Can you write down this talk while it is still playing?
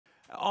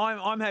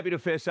I'm happy to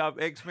fess up,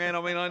 X-Man.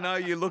 I mean, I know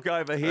you look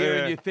over here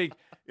and you think,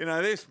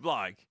 this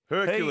bloke.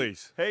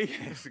 Hercules. He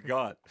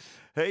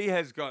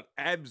has got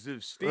abs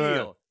of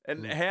steel.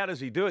 And how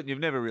does he do it? You've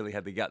never really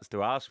had the guts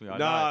to ask me. I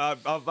know.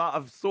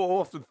 I've so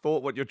often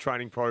thought what your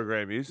training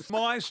program is.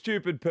 My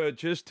stupid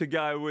purchase to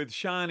go with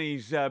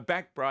Shani's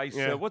back brace.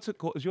 Yeah. What's it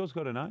called? Has yours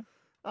got a name?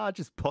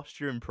 Just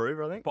Posture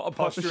Improver, I think.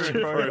 Posture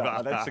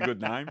Improver. That's a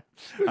good name.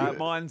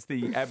 Mine's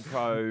the Ab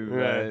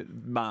Pro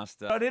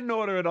Master. I didn't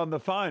order it on the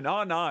phone.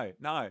 Oh,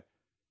 no.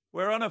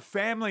 We're on a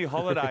family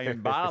holiday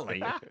in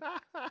Bali.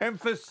 And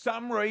for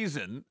some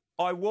reason,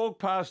 I walk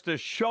past a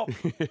shop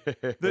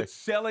that's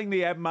selling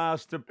the Ab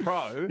Master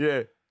Pro.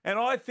 Yeah. And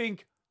I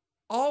think,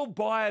 I'll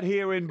buy it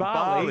here in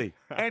Bali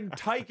and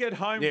take it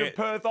home to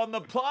Perth on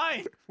the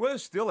plane.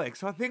 Worse still,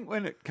 X, I think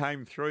when it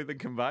came through the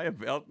conveyor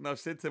belt, and I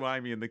said to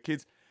Amy and the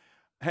kids,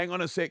 hang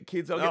on a sec,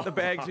 kids, I'll get the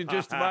bags in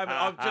just a moment.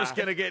 I'm just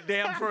going to get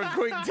down for a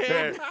quick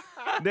 10.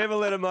 Never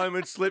let a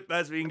moment slip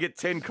as we can get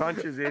 10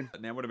 crunches in.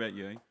 Now, what about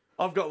you?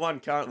 I've got one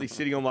currently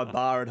sitting on my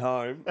bar at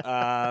home.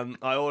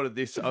 I ordered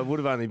this. I would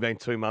have only been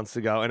 2 months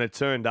ago, and it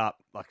turned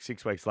up like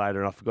 6 weeks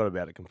later, and I forgot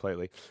about it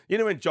completely. You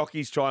know when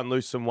jockeys try and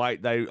lose some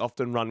weight, they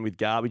often run with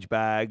garbage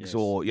bags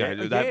or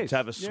they have to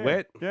have a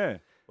sweat. Yeah.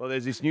 Well,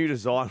 there's this new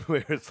design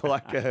where it's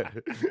like a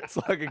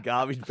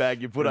garbage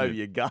bag you put over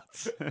your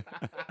guts.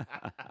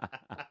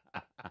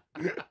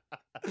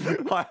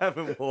 I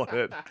haven't worn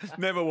it.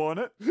 Never worn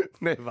it?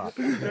 Never.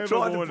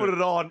 Tried to put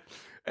it on,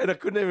 and I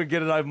couldn't even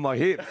get it over my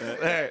hip.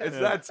 It's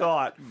that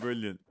tight.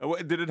 Brilliant.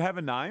 Did it have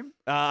a name?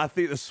 I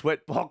think the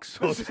sweat box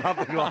or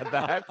something like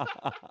that.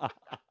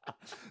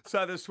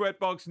 So the sweat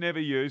box never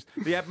used.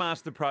 The Ab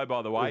Master Pro,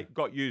 by the way,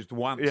 got used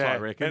once, I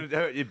reckon. And it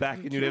hurt your back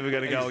and you're never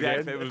going to go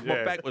again.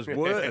 My back was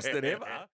worse than ever.